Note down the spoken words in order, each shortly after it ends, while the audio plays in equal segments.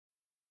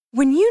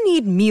When you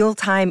need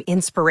mealtime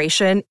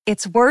inspiration,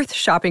 it's worth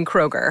shopping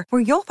Kroger,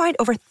 where you'll find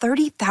over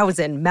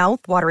 30,000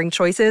 mouth-watering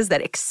choices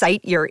that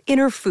excite your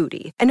inner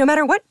foodie. And no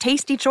matter what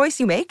tasty choice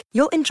you make,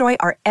 you'll enjoy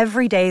our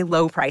everyday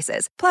low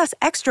prices, plus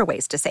extra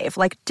ways to save,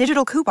 like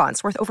digital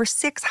coupons worth over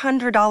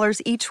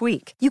 $600 each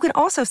week. You can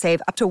also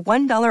save up to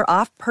 $1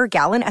 off per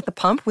gallon at the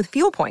pump with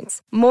fuel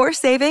points. More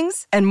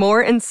savings and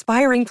more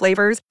inspiring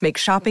flavors make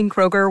shopping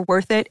Kroger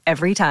worth it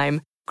every time.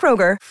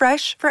 Kroger,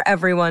 fresh for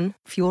everyone.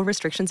 Fuel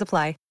restrictions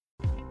apply.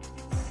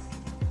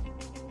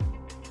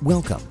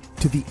 Welcome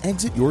to the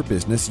Exit Your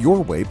Business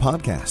Your Way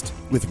podcast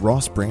with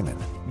Ross Brannon,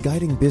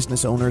 guiding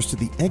business owners to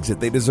the exit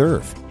they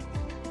deserve.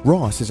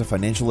 Ross is a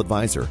financial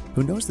advisor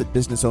who knows that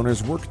business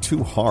owners work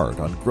too hard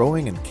on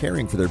growing and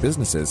caring for their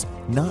businesses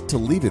not to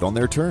leave it on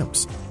their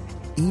terms.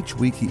 Each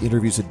week he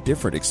interviews a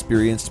different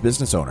experienced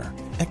business owner,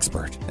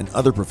 expert, and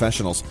other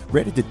professionals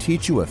ready to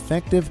teach you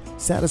effective,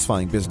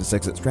 satisfying business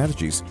exit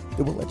strategies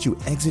that will let you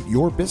exit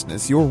your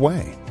business your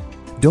way.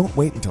 Don't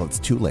wait until it's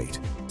too late.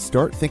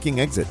 Start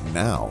thinking exit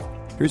now.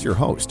 Here's your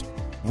host,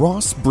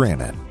 Ross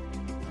Brannon.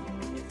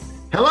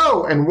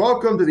 Hello, and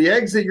welcome to the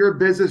Exit Your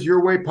Business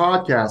Your Way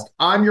podcast.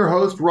 I'm your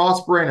host,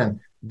 Ross Brannon.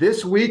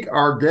 This week,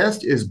 our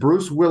guest is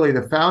Bruce Willey,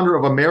 the founder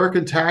of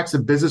American Tax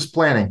and Business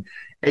Planning,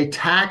 a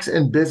tax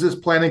and business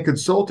planning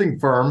consulting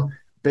firm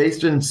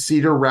based in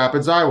Cedar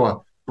Rapids,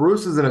 Iowa.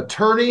 Bruce is an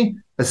attorney,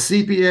 a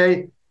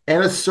CPA,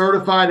 and a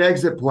certified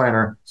exit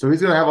planner, so he's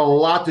going to have a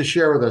lot to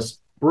share with us.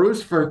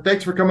 Bruce,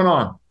 thanks for coming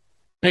on.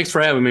 Thanks for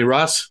having me,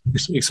 Ross.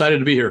 Excited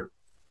to be here.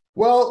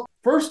 Well,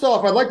 first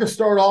off, I'd like to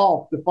start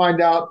off to find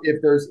out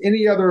if there's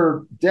any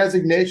other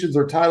designations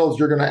or titles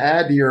you're going to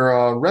add to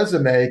your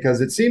resume,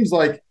 because it seems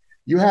like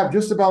you have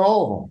just about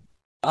all of them.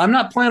 I'm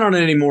not planning on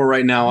it anymore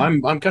right now.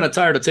 I'm kind of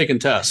tired of taking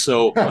tests,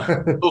 so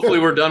hopefully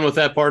we're done with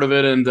that part of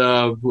it. And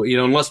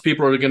unless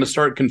people are going to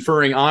start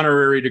conferring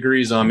honorary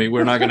degrees on me,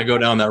 we're not going to go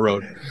down that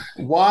road.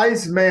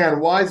 Wise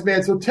man.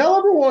 So tell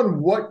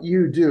everyone what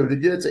you do.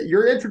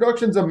 Your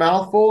introduction's a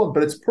mouthful,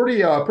 but it's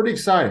pretty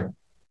exciting.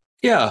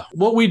 Yeah.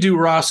 What we do,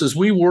 Ross, is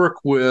we work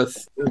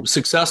with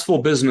successful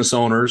business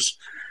owners,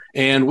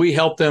 and we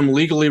help them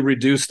legally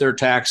reduce their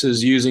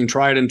taxes using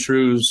tried and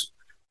true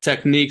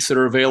techniques that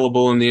are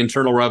available in the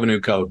Internal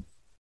Revenue Code.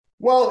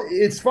 Well,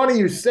 it's funny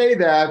you say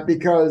that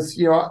because,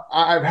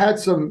 I've had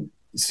some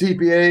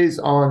CPAs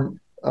on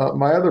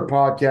my other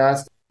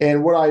podcast,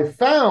 and what I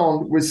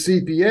found with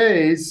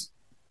CPAs,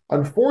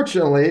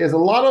 unfortunately, is a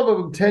lot of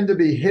them tend to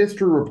be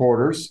history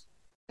reporters,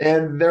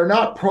 and they're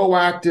not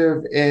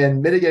proactive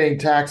in mitigating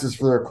taxes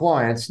for their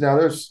clients. Now,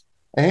 there's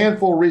a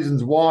handful of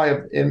reasons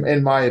why,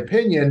 in my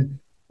opinion,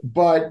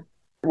 but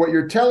what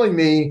you're telling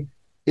me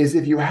is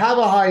if you have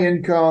a high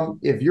income,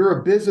 if you're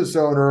a business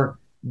owner,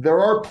 there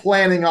are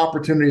planning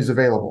opportunities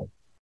available.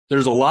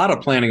 There's a lot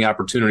of planning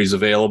opportunities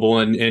available,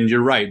 and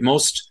you're right.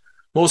 Most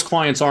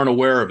clients aren't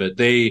aware of it.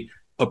 They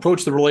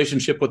approach the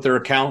relationship with their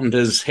accountant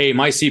as, hey,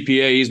 my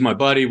CPA, he's my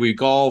buddy, we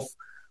golf.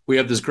 We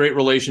have this great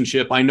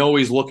relationship. I know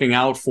he's looking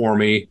out for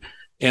me.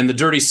 And the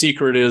dirty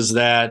secret is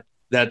that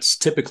that's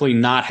typically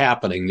not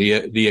happening.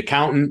 The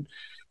accountant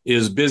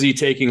is busy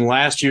taking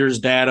last year's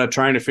data,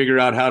 trying to figure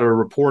out how to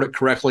report it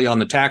correctly on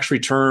the tax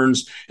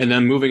returns, and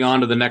then moving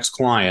on to the next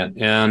client.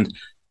 And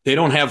they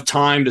don't have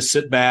time to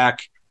sit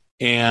back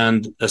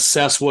and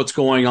assess what's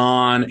going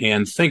on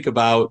and think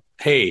about,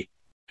 hey,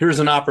 here's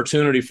an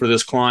opportunity for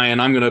this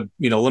client. I'm going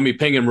to, let me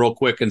ping him real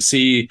quick and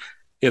see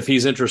if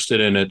he's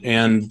interested in it.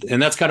 And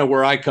that's kind of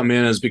where I come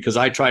in, is because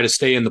I try to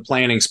stay in the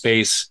planning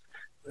space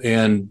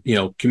and,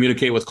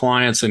 communicate with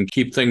clients and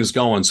keep things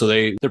going. So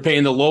they're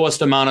paying the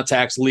lowest amount of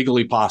tax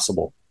legally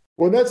possible.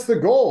 Well, that's the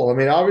goal. I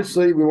mean,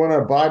 obviously we want to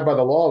abide by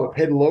the law, but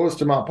pay the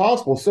lowest amount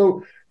possible.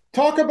 So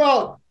talk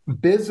about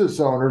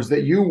business owners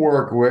that you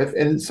work with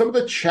and some of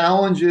the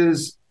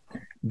challenges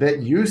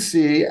that you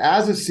see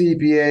as a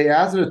CPA,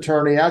 as an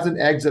attorney, as an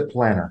exit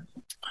planner.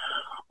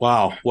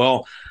 Wow.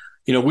 Well,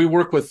 we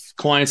work with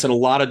clients in a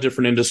lot of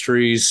different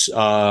industries,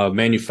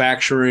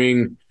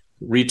 manufacturing,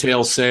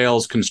 retail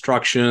sales,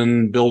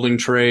 construction, building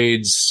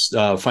trades,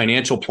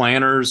 financial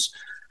planners,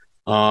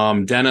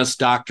 dentists,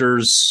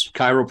 doctors,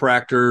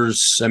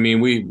 chiropractors. I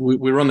mean, we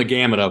run the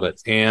gamut of it.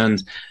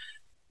 And,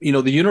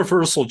 the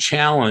universal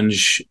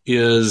challenge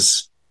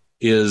is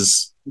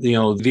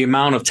the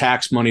amount of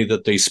tax money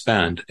that they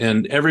spend.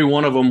 And every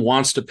one of them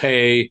wants to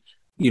pay,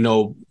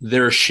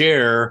 their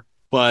share,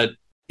 but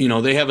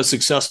they have a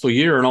successful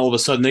year and all of a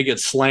sudden they get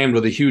slammed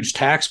with a huge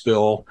tax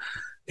bill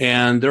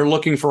and they're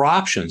looking for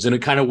options. And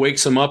it kind of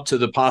wakes them up to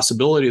the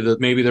possibility that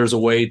maybe there's a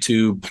way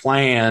to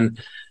plan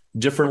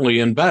differently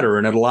and better.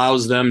 And it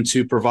allows them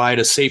to provide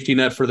a safety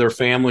net for their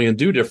family and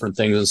do different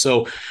things. And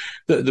so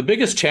the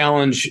biggest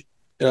challenge,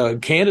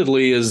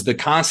 candidly, is the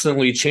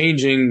constantly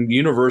changing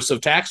universe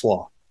of tax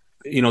law.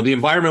 The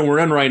environment we're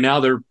in right now,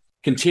 they're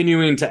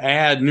continuing to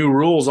add new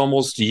rules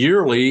almost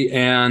yearly,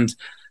 and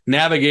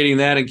navigating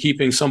that and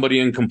keeping somebody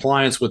in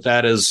compliance with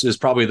that is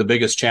probably the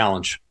biggest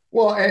challenge.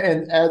 Well,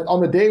 and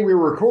on the day we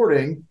were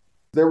recording,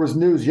 There was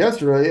news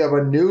yesterday of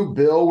a new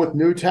bill with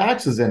new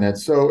taxes in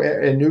it,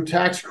 and new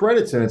tax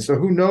credits in it. So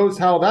who knows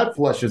how that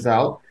fleshes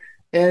out?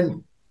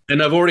 And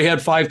I've already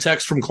had 5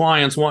 texts from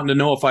clients wanting to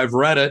know if I've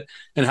read it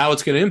and how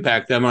it's going to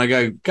impact them. And I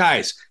go,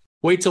 guys,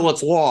 wait till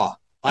it's law.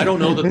 I don't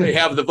know that they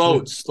have the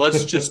votes.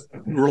 Let's just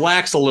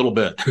relax a little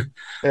bit.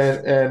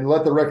 And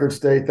let the record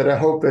state that I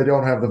hope they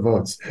don't have the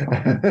votes.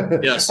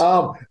 Yes.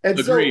 And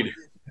agreed.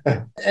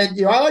 And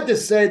I like to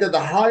say that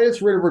the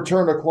highest rate of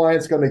return a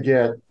client's going to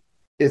get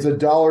is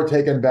 $1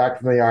 taken back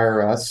from the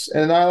IRS.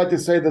 And I like to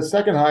say the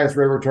second highest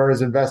rate of return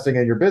is investing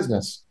in your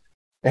business.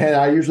 And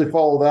I usually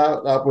follow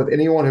that up with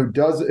anyone who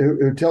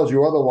tells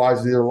you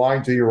otherwise is either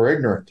lying to you or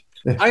ignorant.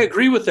 I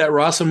agree with that,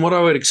 Ross. And what I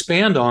would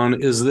expand on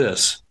is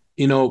this.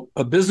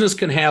 A business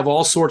can have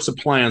all sorts of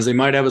plans. They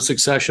might have a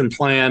succession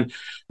plan.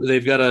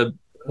 They've got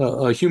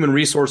a human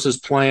resources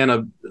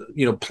plan,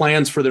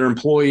 plans for their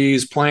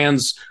employees,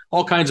 plans,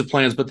 all kinds of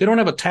plans, but they don't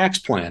have a tax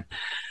plan.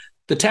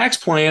 The tax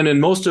plan, in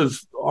most of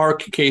our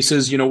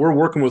cases, we're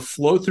working with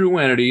flow-through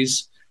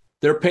entities.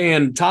 They're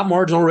paying top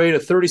marginal rate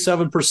of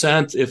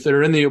 37%. If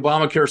they're in the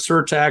Obamacare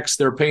surtax,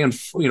 they're paying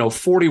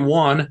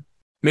 41,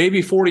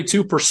 maybe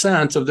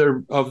 42%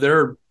 of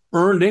their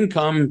earned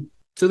income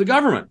to the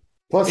government.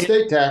 Plus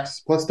state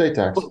tax.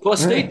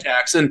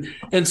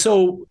 And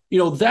so,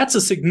 that's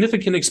a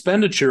significant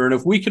expenditure. And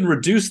if we can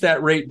reduce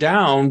that rate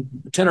down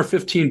 10 or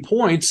 15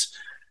 points,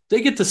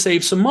 they get to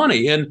save some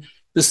money. And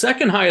the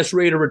second highest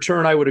rate of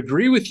return, I would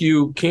agree with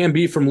you, can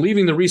be from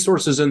leaving the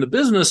resources in the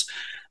business.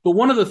 But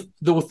one of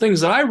the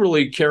things that I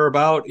really care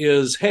about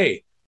is,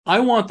 hey, I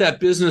want that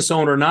business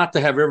owner not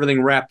to have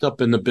everything wrapped up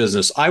in the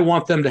business. I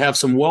want them to have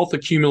some wealth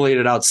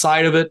accumulated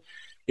outside of it.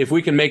 If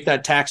we can make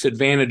that tax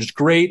advantage,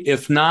 great.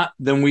 If not,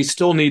 then we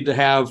still need to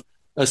have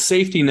a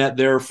safety net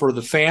there for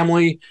the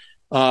family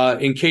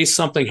in case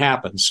something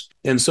happens.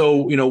 And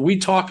so, we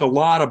talk a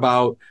lot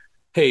about,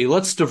 hey,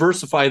 let's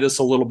diversify this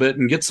a little bit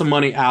and get some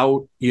money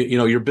out.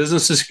 Your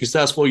business is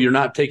successful. You're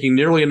not taking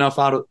nearly enough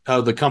out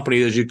of the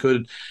company as you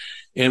could.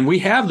 And we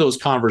have those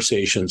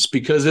conversations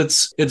because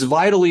it's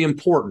vitally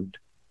important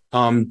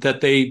that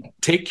they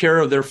take care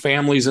of their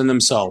families and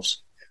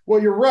themselves.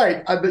 Well, you're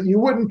right. But you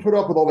wouldn't put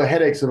up with all the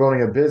headaches of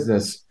owning a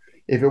business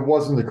if it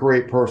wasn't to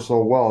create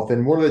personal wealth.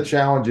 And one of the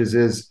challenges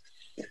is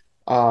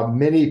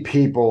many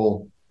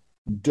people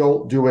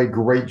don't do a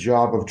great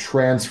job of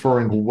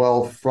transferring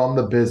wealth from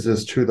the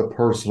business to the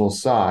personal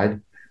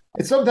side.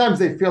 And sometimes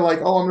they feel like,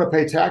 I'm going to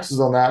pay taxes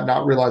on that,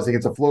 not realizing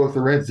it's a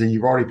flow-through entity.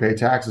 You've already paid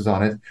taxes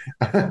on it,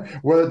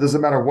 whether it doesn't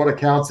matter what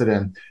account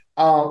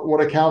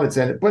it's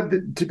in.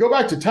 But to go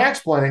back to tax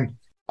planning,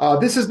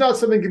 this is not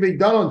something that can be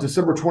done on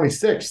December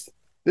 26th.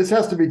 This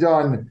has to be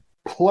done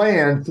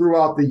planned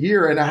throughout the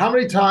year. And how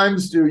many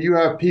times do you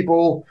have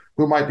people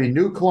who might be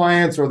new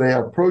clients or they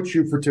approach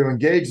you to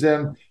engage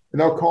them,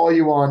 and they'll call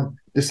you on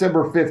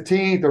December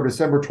 15th or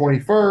December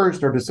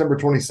 21st or December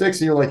 26th,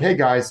 and you're like, hey,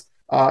 guys,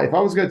 if I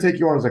was going to take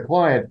you on as a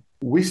client,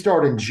 we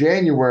start in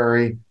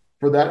January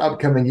for that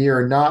upcoming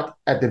year, not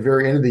at the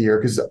very end of the year,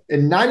 because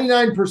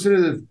 99%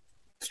 of the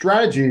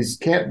strategies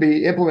can't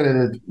be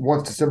implemented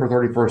once December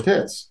 31st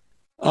hits.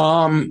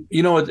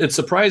 It's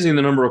surprising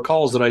the number of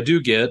calls that I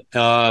do get.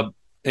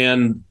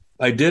 And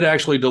I did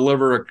actually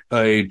deliver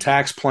a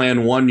tax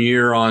plan one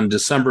year on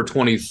December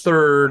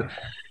 23rd.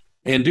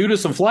 And due to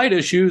some flight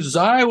issues,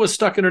 I was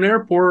stuck in an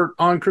airport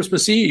on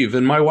Christmas Eve,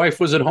 and my wife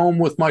was at home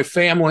with my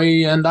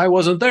family, and I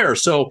wasn't there.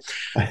 So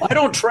I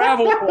don't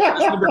travel on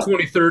December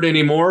 23rd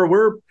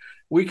anymore.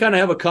 We kind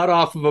of have a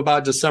cutoff of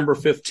about December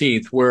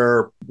 15th,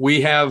 where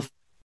we have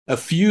a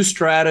few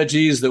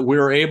strategies that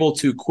we're able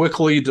to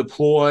quickly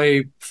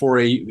deploy for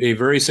a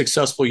very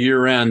successful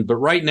year end. But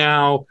right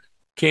now,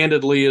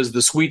 candidly, is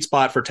the sweet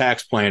spot for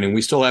tax planning.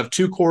 We still have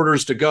 2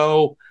 quarters to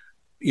go.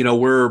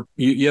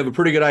 You have a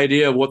pretty good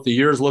idea of what the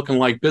year is looking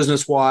like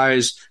business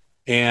wise,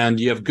 and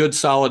you have good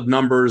solid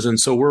numbers. And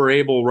so we're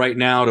able right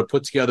now to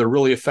put together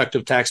really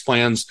effective tax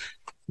plans,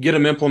 get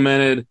them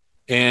implemented,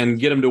 and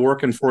get them to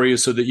working for you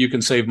so that you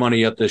can save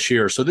money yet this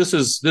year. So this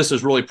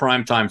is really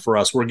prime time for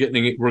us. We're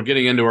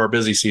getting into our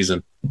busy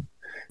season.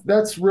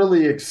 That's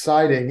really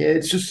exciting.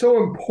 It's just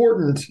so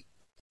important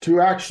to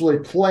actually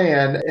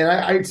plan.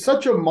 And it's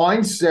such a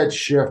mindset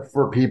shift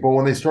for people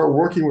when they start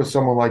working with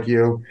someone like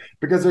you,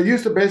 because they're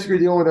used to basically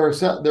dealing with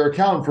their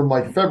accountant from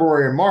like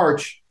February and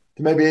March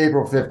to maybe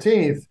April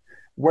 15th.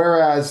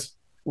 Whereas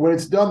when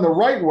it's done the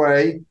right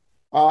way,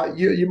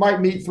 you might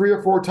meet 3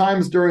 or 4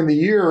 times during the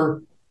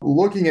year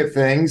looking at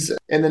things,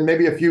 and then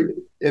maybe a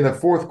few in the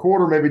fourth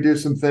quarter, maybe do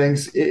some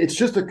things. It's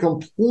just a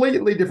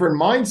completely different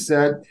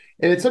mindset.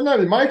 And it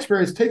sometimes, in my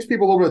experience, takes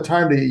people a little bit of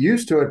time to get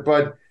used to it,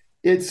 but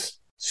it's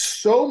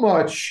so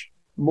much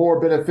more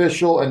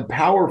beneficial and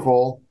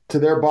powerful to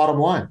their bottom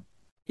line.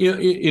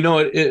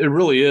 It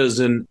really is.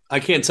 And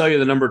I can't tell you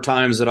the number of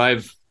times that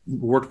I've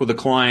worked with a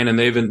client and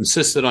they've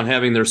insisted on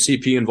having their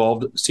CPA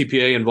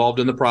involved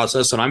in the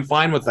process. And I'm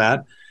fine with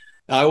that.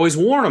 I always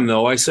warn them,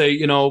 though. I say,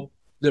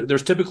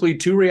 there's typically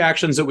 2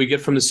 reactions that we get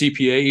from the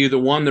CPA. Either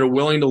one, they're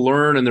willing to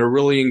learn and they're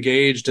really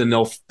engaged and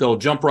they'll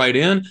jump right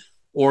in,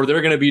 or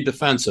they're going to be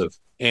defensive.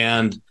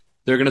 And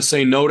They're going to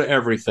say no to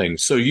everything.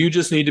 So you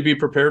just need to be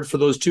prepared for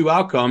those two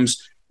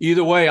outcomes.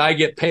 Either way, I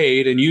get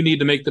paid, and you need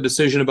to make the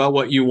decision about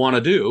what you want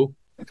to do.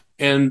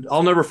 And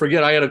I'll never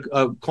forget, I had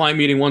a client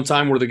meeting one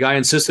time where the guy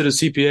insisted his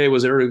CPA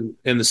was there, and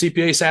the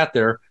CPA sat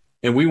there,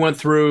 and we went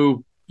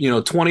through,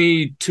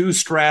 22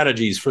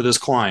 strategies for this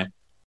client.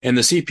 And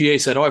the CPA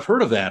said, "Oh, I've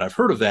heard of that. I've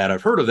heard of that.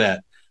 I've heard of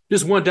that."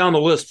 Just went down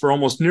the list for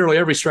almost nearly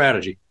every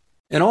strategy.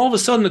 And all of a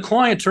sudden, the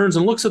client turns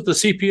and looks at the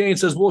CPA and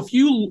says, "Well, if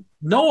you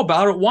know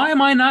about it, why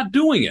am I not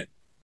doing it?"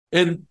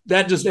 And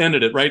that just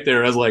ended it right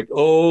there. I was like,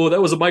 "Oh,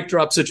 that was a mic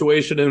drop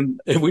situation."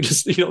 And we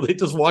just, they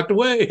just walked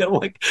away. And I'm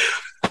like,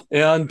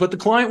 but the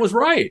client was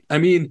right. I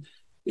mean,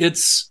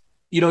 it's,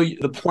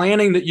 the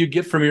planning that you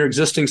get from your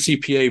existing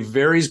CPA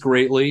varies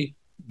greatly.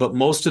 But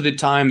most of the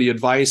time, the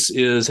advice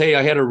is, "Hey,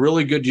 I had a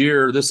really good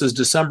year. This is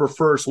December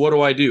 1st. What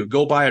do I do?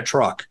 Go buy a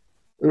truck."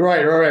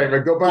 Right. But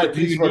go buy a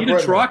piece of equipment. Do you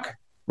need a truck?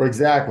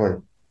 Exactly.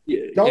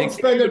 Don't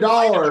spend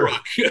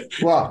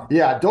 $1. Well,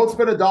 yeah, don't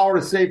spend $1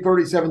 to save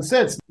 37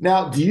 cents.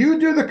 Now, do you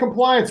do the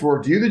compliance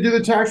work? Do you do the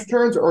tax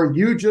returns, or are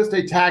you just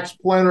a tax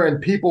planner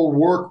and people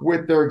work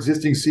with their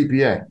existing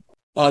CPA?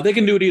 They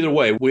can do it either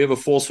way. We have a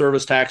full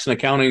service tax and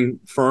accounting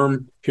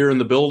firm here in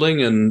the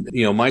building, and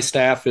my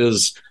staff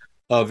is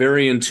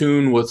very in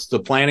tune with the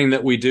planning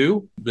that we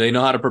do. They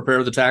know how to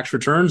prepare the tax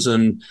returns,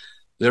 and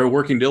they're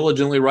working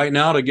diligently right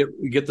now to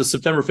get the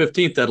September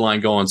 15th deadline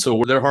going.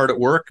 So they're hard at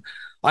work.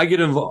 I get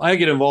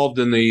involved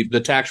in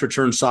the tax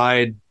return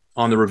side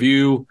on the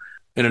review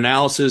and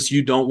analysis.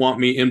 You don't want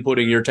me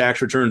inputting your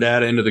tax return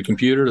data into the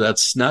computer.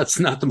 That's not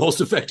the most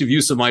effective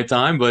use of my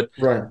time. But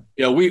right.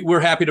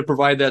 We're happy to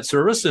provide that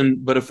service.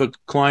 But if a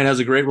client has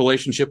a great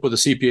relationship with a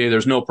CPA,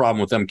 there's no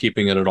problem with them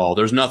keeping it at all.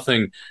 There's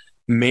nothing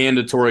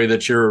mandatory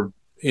that you're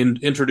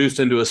introduced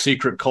into a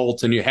secret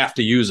cult and you have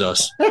to use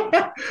us.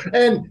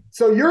 And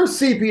so you're a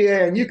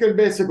CPA and you can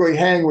basically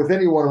hang with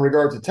anyone in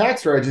regards to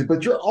tax strategies,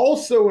 but you're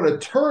also an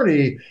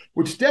attorney,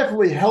 which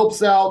definitely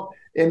helps out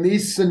in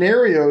these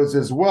scenarios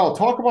as well.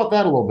 Talk about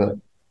that a little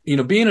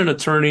bit. Being an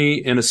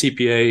attorney and a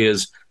CPA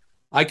is,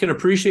 I can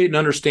appreciate and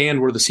understand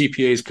where the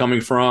CPA is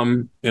coming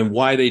from and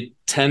why they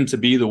tend to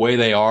be the way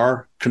they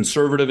are,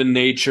 conservative in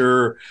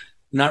nature,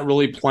 not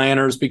really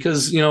planners,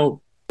 because, the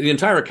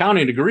entire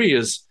accounting degree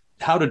is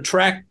how to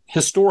track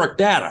historic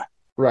data.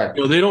 Right.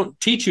 They don't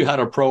teach you how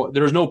to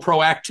there's no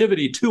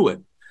proactivity to it.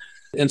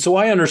 And so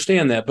I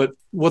understand that. But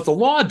what the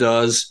law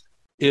does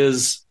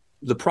is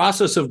the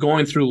process of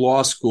going through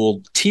law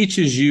school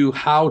teaches you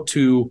how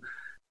to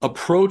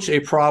approach a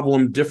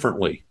problem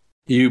differently.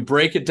 You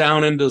break it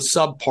down into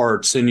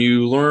subparts and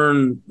you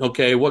learn,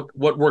 okay, what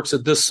works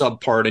at this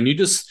subpart, and you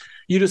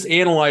just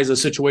analyze a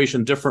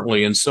situation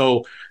differently. And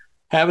so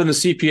having the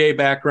CPA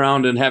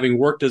background and having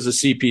worked as a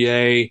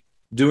CPA,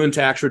 doing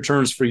tax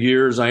returns for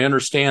years, I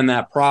understand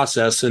that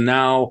process. And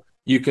now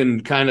you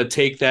can kind of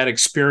take that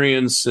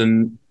experience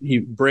and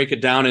you break it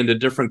down into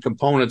different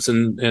components,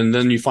 and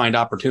then you find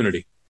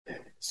opportunity.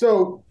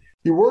 So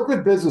you work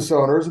with business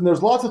owners, and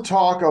there's lots of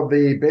talk of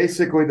the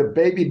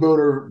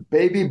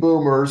baby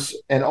boomers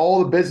and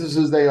all the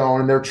businesses they own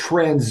and their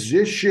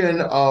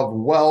transition of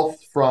wealth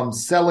from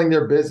selling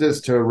their business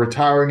to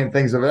retiring and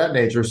things of that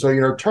nature. So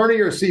you're an attorney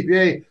or a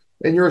CPA,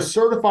 and you're a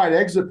certified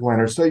exit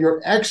planner. So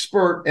you're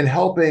expert in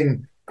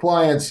helping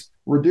clients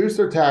reduce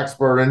their tax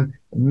burden,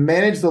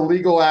 manage the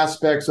legal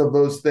aspects of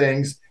those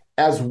things,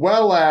 as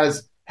well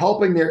as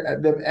helping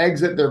them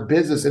exit their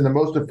business in the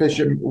most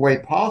efficient way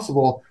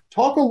possible.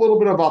 Talk a little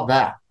bit about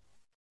that.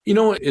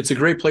 It's a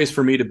great place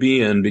for me to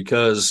be in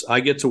because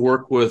I get to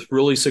work with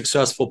really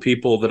successful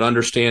people that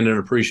understand and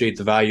appreciate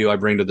the value I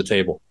bring to the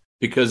table,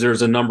 because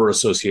there's a number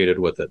associated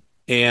with it.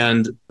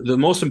 And the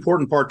most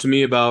important part to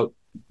me about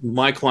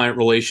my client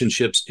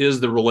relationships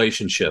is the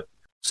relationship.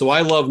 So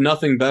I love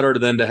nothing better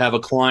than to have a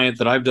client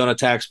that I've done a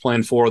tax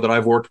plan for, that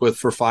I've worked with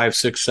for 5,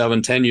 6,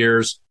 7, 10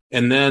 years,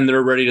 and then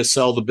they're ready to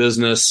sell the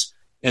business.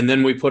 And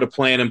then we put a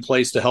plan in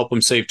place to help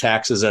them save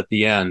taxes at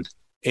the end.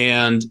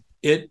 And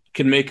it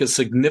can make a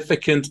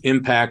significant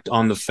impact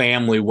on the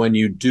family when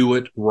you do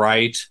it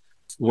right,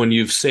 when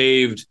you've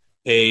saved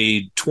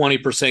a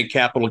 20%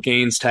 capital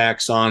gains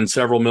tax on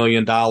several $1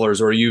 million,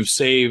 or you've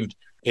saved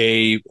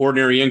a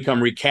ordinary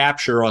income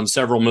recapture on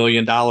several $1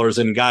 million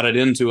and got it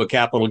into a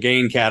capital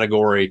gain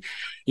category.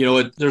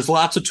 There's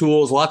lots of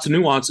tools, lots of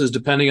nuances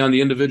depending on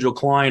the individual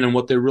client and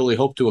what they really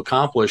hope to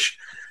accomplish.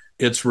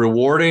 It's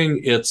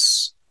rewarding.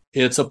 It's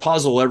a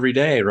puzzle every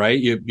day, right?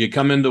 You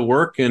come into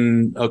work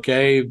and,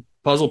 okay,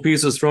 puzzle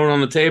pieces thrown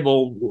on the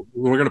table.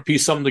 We're going to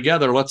piece something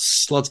together.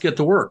 Let's get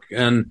to work.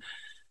 And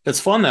it's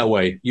fun that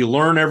way. You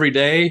learn every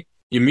day.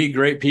 You meet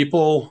great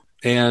people,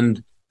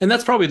 and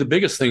that's probably the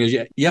biggest thing is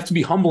you have to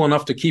be humble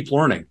enough to keep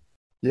learning.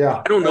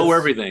 Yeah. I don't know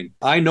everything.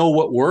 I know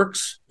what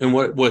works and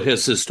what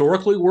has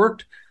historically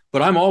worked,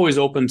 but I'm always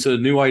open to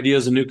new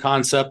ideas and new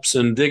concepts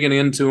and digging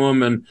into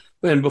them.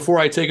 And before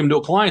I take them to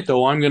a client,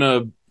 though, I'm going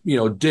to,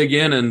 dig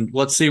in and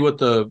let's see what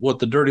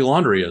the dirty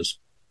laundry is.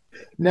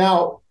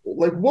 Now,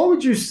 what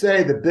would you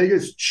say the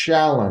biggest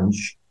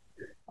challenge?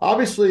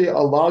 Obviously, a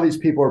lot of these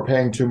people are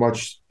paying too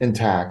much in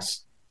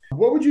tax.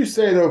 What would you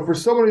say, though, for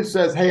someone who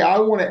says, hey, I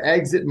want to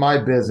exit my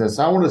business,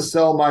 I want to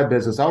sell my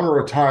business, I want to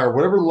retire,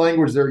 whatever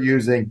language they're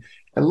using,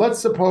 and let's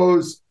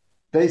suppose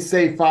they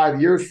say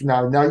 5 years from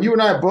now. Now, you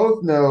and I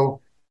both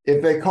know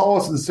if they call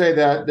us and say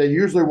that, they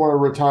usually want to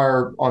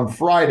retire on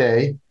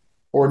Friday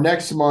or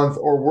next month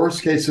or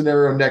worst case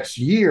scenario next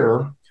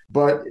year.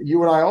 But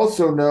you and I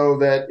also know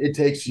that it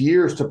takes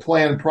years to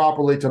plan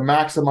properly to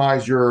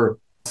maximize your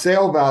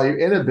sale value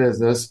in a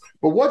business.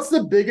 But what's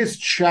the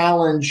biggest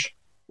challenge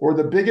or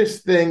the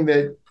biggest thing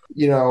that,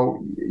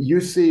 you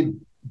see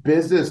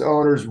business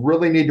owners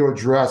really need to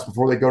address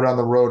before they go down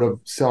the road of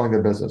selling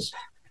their business?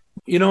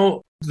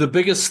 The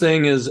biggest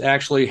thing is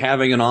actually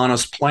having an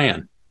honest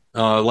plan.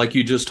 Like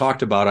you just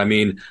talked about. I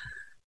mean,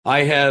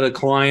 I had a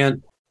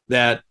client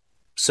that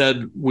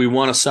said, we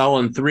want to sell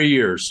in 3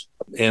 years.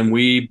 And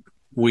we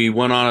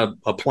went on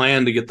a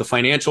plan to get the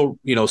financial,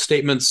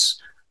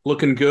 statements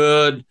looking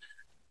good,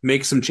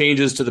 make some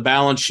changes to the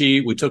balance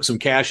sheet. We took some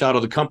cash out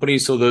of the company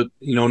so that,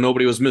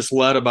 nobody was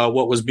misled about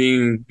what was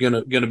being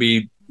going to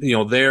be,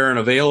 there and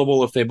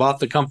available if they bought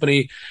the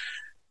company.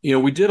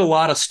 We did a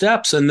lot of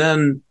steps, and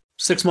then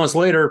 6 months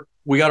later,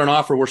 we got an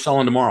offer, we're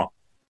selling tomorrow.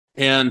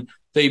 And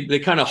they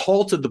kind of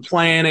halted the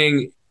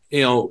planning,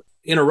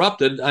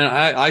 interrupted.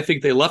 I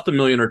think they left $1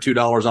 million or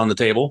 $2 on the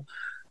table,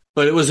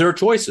 but it was their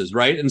choices,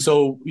 right? And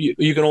so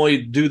you can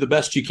only do the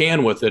best you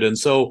can with it. And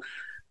so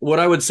what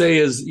I would say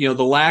is, the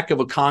lack of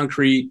a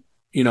concrete,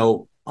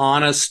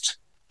 honest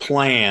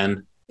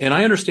plan. And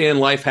I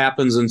understand life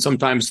happens and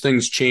sometimes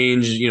things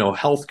change,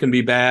 health can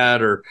be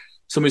bad or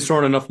somebody's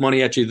throwing enough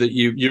money at you that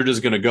you're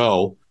just going to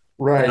go.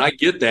 Right. And I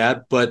get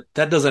that, but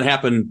that doesn't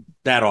happen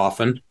that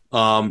often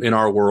in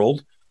our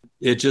world.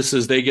 It just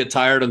is they get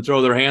tired and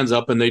throw their hands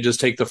up and they just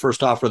take the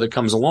first offer that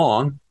comes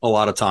along a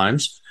lot of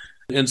times.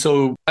 And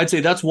so I'd say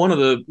that's one of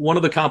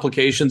the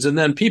complications. And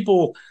then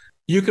people,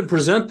 you can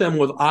present them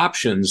with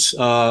options.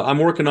 I'm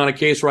working on a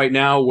case right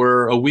now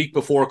where a week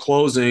before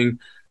closing,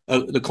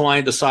 the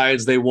client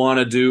decides they want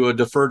to do a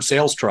deferred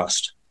sales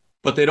trust,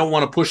 but they don't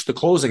want to push the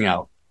closing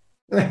out.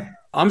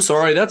 I'm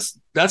sorry, that's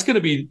going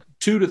to be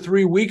 2 to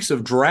 3 weeks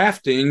of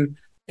drafting.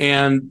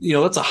 And,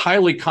 that's a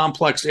highly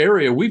complex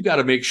area. We've got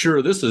to make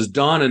sure this is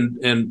done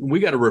and we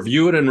got to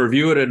review it and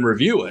review it and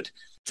review it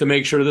to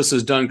make sure this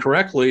is done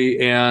correctly.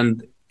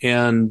 And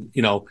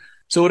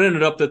so it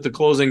ended up that the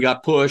closing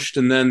got pushed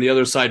and then the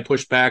other side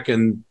pushed back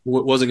and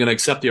wasn't going to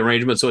accept the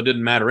arrangement. So it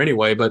didn't matter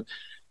anyway. But,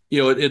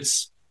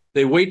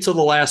 they wait till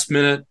the last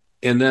minute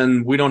and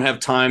then we don't have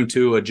time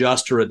to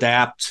adjust or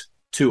adapt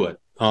to it.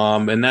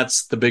 And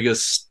that's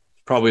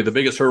probably the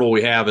biggest hurdle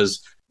we have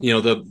is,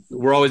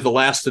 we're always the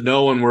last to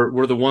know and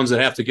we're the ones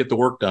that have to get the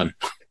work done.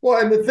 Well,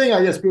 and the thing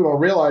I guess people don't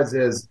realize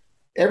is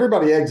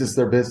everybody exits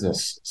their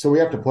business. So we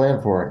have to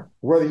plan for it.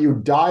 Whether you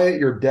die at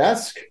your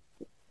desk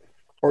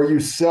or you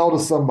sell to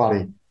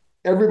somebody,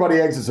 everybody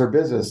exits their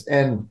business.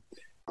 And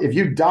if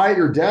you die at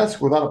your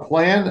desk without a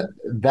plan,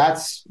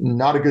 that's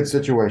not a good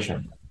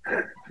situation.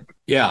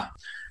 Yeah.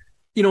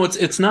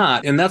 It's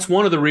not. And that's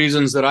one of the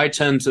reasons that I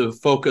tend to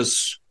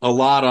focus a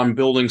lot on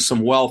building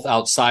some wealth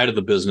outside of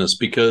the business,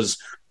 because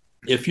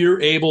if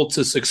you're able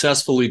to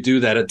successfully do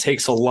that, it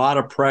takes a lot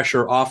of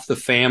pressure off the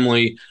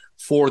family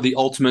for the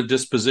ultimate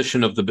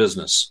disposition of the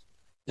business.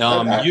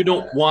 You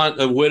don't want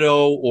a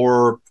widow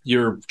or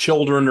your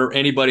children or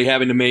anybody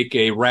having to make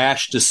a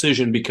rash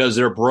decision because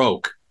they're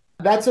broke.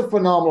 That's a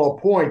phenomenal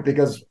point,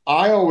 because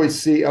I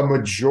always see a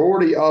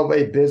majority of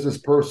a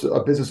business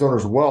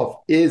owner's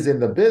wealth is in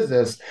the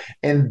business.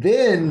 And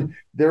then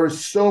there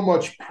is so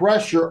much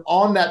pressure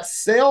on that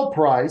sale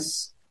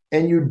price,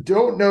 and you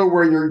don't know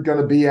where you're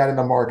going to be at in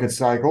the market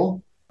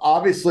cycle.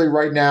 Obviously,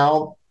 right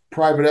now,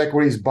 private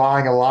equity is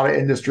buying a lot of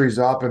industries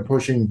up and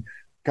pushing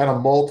kind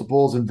of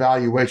multiples and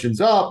valuations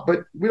up,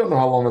 but we don't know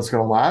how long it's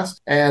going to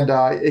last. And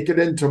it could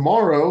end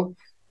tomorrow,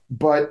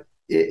 but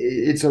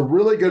it's a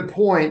really good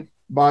point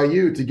by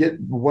you to get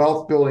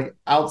wealth building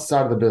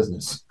outside of the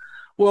business.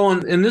 Well,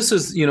 and this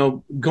is,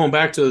 going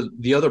back to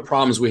the other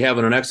problems we have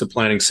in an exit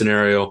planning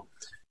scenario,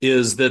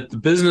 is that the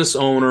business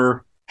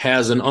owner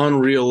has an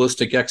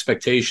unrealistic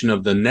expectation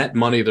of the net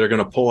money they're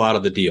going to pull out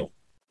of the deal.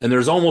 And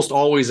there's almost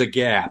always a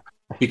gap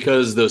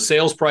because the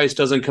sales price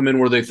doesn't come in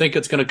where they think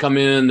it's going to come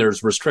in.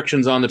 There's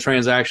restrictions on the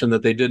transaction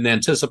that they didn't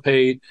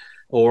anticipate,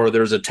 or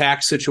there's a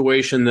tax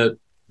situation that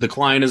the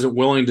client isn't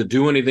willing to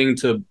do anything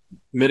to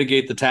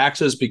mitigate the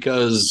taxes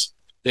because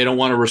they don't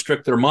want to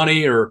restrict their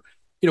money or,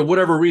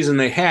 whatever reason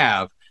they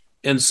have.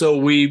 And so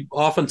we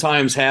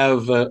oftentimes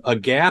have a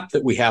gap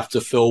that we have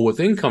to fill with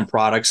income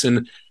products.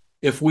 And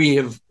if we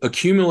have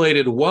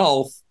accumulated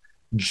wealth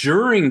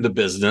during the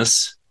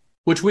business,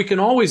 which we can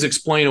always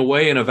explain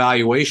away in a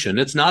valuation,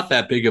 it's not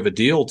that big of a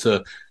deal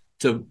to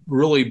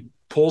really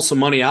pull some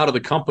money out of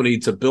the company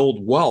to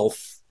build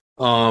wealth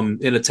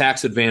in a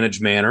tax advantage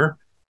manner.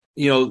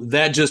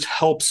 That just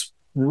helps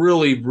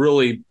really,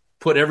 really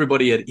put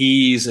everybody at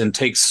ease and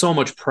takes so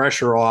much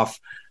pressure off.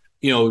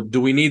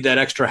 Do we need that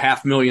extra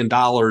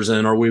 $500,000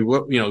 and are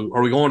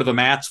we going to the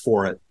mats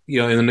for it,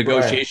 in the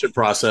negotiation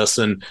process?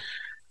 And,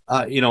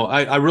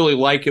 I really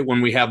like it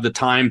when we have the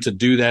time to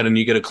do that, and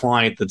you get a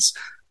client that's,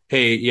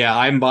 hey, yeah,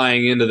 I'm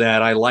buying into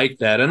that. I like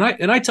that,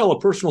 and I tell a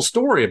personal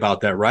story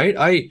about that.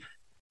 Right?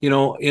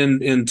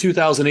 In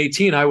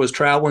 2018, I was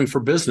traveling for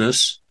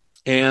business,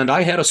 and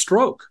I had a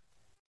stroke.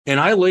 And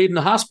I laid in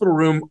the hospital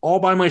room all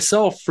by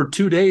myself for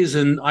 2 days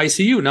in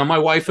ICU. Now, my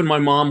wife and my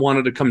mom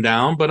wanted to come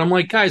down, but I'm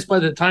like, guys, by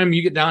the time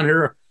you get down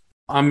here,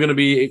 I'm going to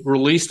be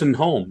released and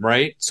home,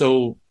 right?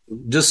 So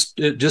just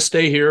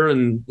stay here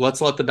and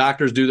let's let the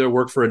doctors do their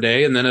work for a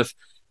day. And then if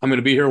I'm going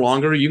to be here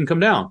longer, you can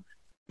come down.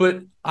 But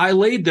I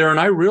laid there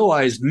and I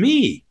realized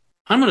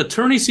I'm an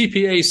attorney,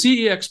 CPA,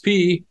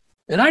 CEXP,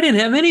 and I didn't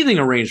have anything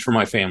arranged for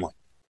my family.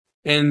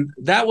 And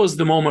that was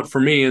the moment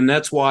for me. And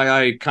that's why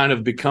I kind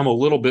of become a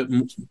little bit,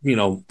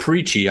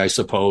 preachy, I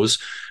suppose,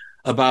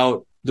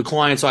 about the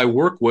clients I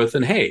work with.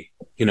 And, hey,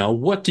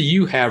 what do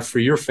you have for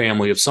your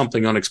family if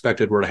something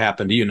unexpected were to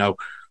happen to you? Now,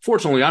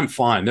 fortunately, I'm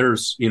fine. It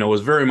was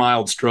a very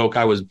mild stroke.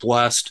 I was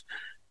blessed,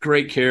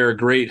 great care,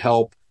 great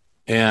help,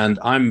 and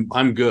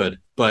I'm good.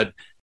 But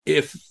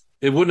if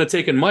it wouldn't have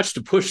taken much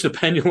to push the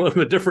pendulum in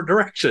a different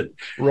direction.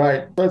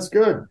 Right. That's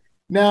good.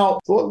 Now,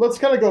 so let's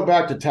kind of go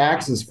back to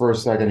taxes for a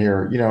second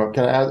here, kind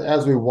of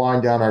as we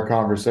wind down our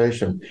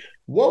conversation.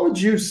 What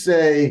would you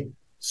say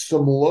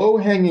some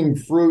low-hanging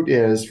fruit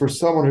is for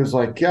someone who's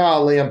like,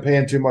 golly, I'm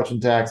paying too much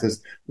in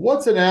taxes?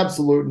 What's an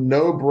absolute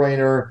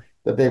no-brainer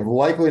that they've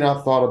likely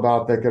not thought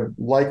about that could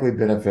likely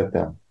benefit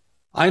them?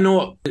 I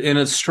know, and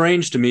it's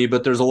strange to me,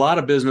 but there's a lot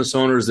of business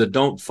owners that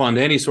don't fund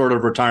any sort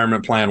of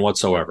retirement plan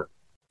whatsoever.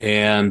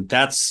 And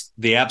that's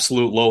the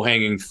absolute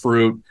low-hanging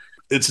fruit.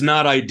 It's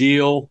not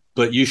ideal,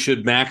 but you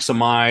should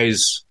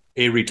maximize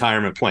a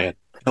retirement plan.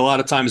 A lot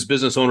of times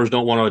business owners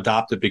don't want to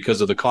adopt it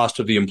because of the cost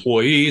of the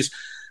employees,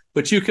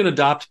 but you can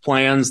adopt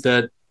plans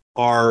that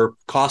are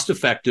cost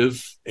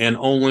effective and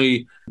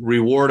only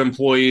reward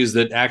employees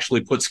that actually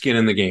put skin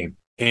in the game.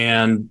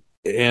 And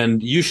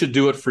you should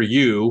do it for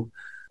you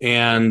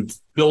and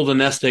build a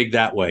nest egg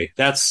that way.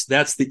 That's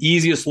the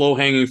easiest low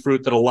hanging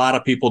fruit that a lot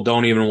of people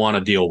don't even want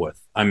to deal with.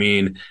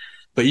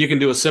 But you can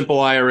do a simple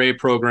IRA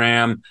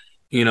program.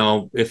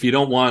 If you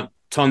don't want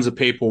tons of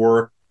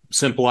paperwork,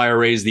 simple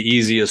IRA is the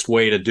easiest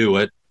way to do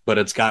it, but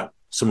it's got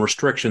some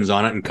restrictions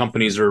on it, and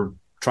companies are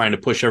trying to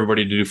push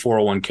everybody to do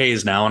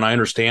 401ks now, and I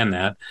understand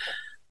that.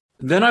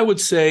 Then I would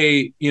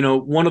say,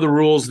 one of the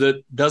rules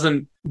that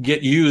doesn't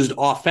get used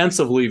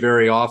offensively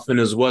very often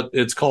is what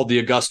it's called the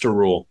Augusta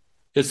rule.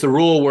 It's the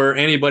rule where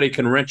anybody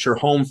can rent your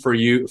home from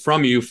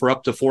you for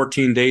up to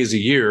 14 days a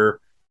year,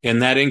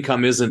 and that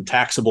income isn't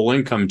taxable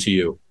income to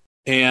you.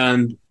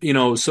 And,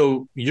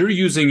 so you're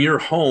using your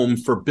home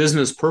for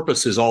business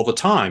purposes all the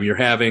time. You're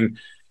having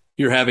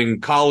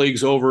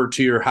colleagues over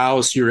to your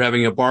house. You're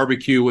having a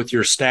barbecue with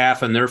your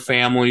staff and their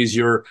families.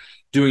 You're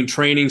doing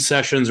training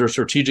sessions or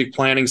strategic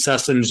planning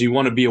sessions. You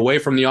want to be away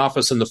from the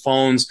office and the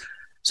phones.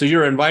 So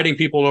you're inviting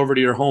people over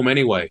to your home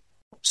anyway.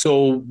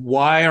 So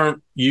why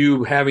aren't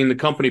you having the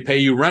company pay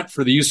you rent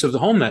for the use of the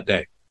home that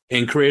day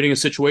and creating a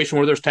situation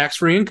where there's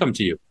tax-free income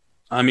to you?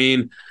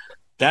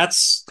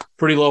 That's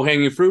pretty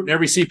low-hanging fruit, and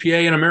every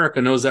CPA in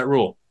America knows that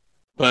rule,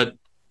 but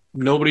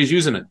nobody's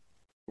using it.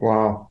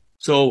 Wow.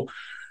 So,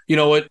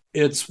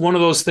 it's one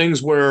of those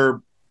things where,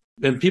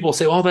 and people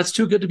say, "Oh, that's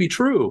too good to be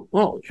true."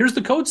 Well, here's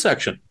the code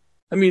section.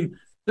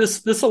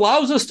 This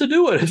allows us to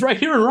do it. It's right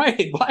here in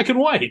writing, black and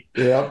white.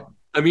 Yeah.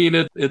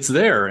 It's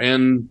there,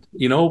 and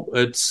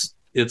it's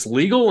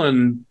legal,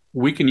 and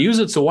we can use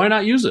it. So why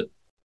not use it?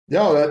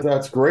 Yeah,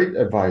 that's great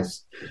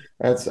advice.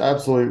 That's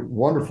absolutely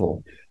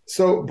wonderful.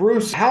 So,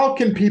 Bruce, how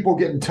can people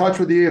get in touch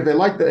with you if they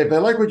like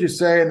what you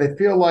say and they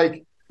feel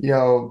like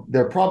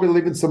they're probably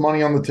leaving some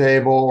money on the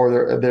table,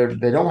 or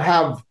they don't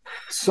have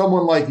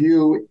someone like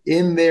you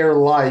in their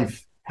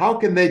life? How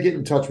can they get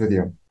in touch with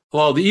you?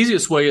 Well, the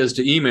easiest way is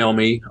to email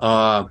me,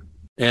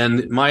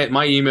 and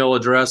my email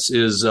address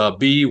is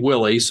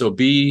bwilley, so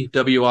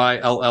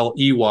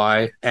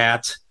BWILLEY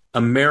at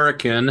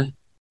American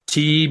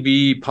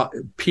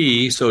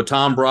TBP, so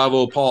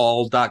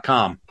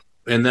TomBravoPaul.com,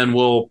 and then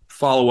we'll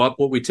follow up.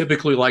 What we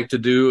typically like to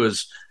do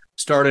is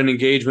start an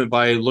engagement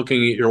by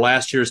looking at your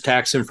last year's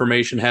tax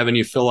information, having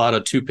you fill out a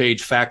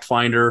 2-page fact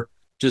finder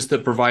just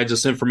that provides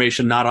us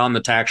information not on the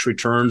tax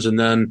returns. And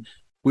then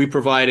we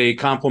provide a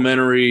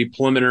complimentary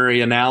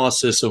preliminary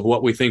analysis of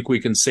what we think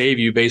we can save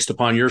you based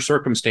upon your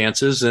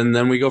circumstances. And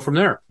then we go from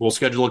there. We'll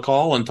schedule a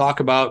call and talk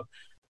about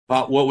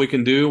what we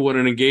can do, what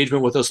an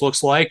engagement with us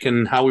looks like,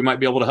 and how we might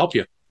be able to help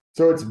you.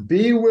 So it's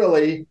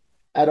bwilley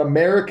at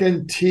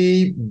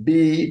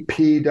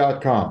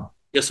AmericanTBP.com.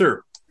 Yes,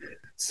 sir.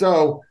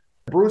 So,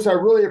 Bruce, I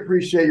really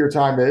appreciate your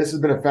time today. This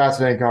has been a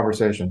fascinating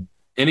conversation.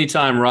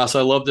 Anytime, Ross.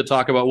 I love to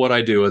talk about what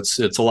I do. It's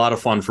a lot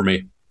of fun for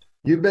me.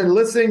 You've been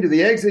listening to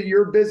the Exit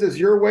Your Business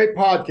Your Way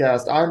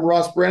podcast. I'm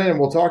Ross Brennan, and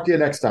we'll talk to you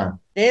next time.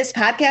 This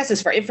podcast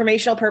is for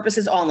informational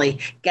purposes only.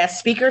 Guest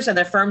speakers and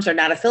their firms are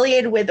not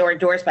affiliated with or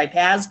endorsed by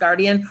PAS,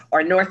 Guardian,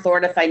 or North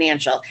Florida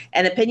Financial,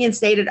 and opinions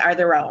stated are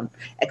their own.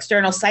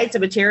 External sites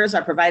and materials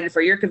are provided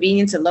for your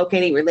convenience in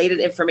locating related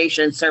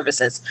information and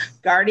services.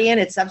 Guardian,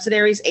 its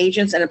subsidiaries,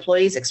 agents, and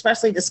employees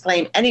expressly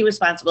disclaim any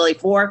responsibility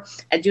for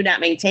and do not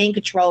maintain,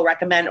 control,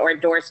 recommend, or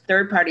endorse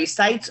third-party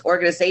sites,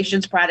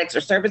 organizations, products,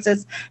 or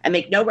services, and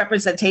make no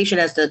representation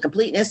as to the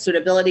completeness,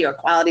 suitability, or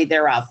quality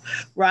thereof.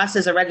 Ross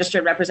is a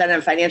registered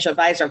representative financial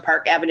advisor of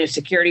Park Avenue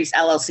Securities,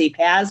 LLC,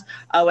 PAS,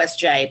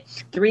 OSJ,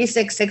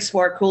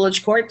 3664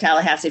 Coolidge Court,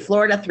 Tallahassee,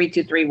 Florida,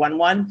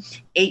 32311,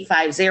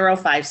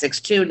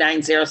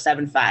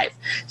 850-562-9075.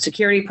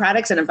 Security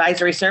products and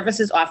advisory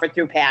services offered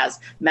through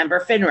PAS. Member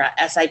FINRA,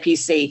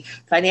 SIPC.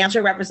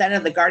 Financial representative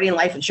of the Guardian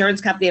Life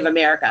Insurance Company of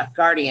America,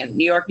 Guardian,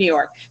 New York, New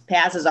York.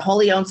 PAS is a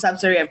wholly owned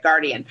subsidiary of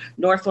Guardian.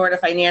 North Florida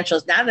Financial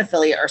is not an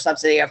affiliate or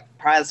subsidiary of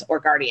PAS or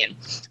Guardian.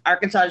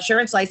 Arkansas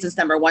Insurance License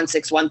Number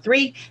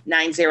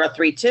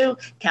 1613-9032.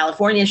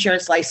 California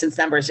Insurance License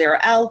Number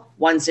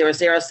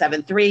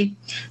 0L10073.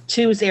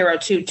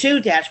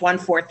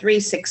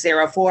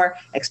 2022-143604.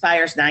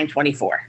 Expires 9/24.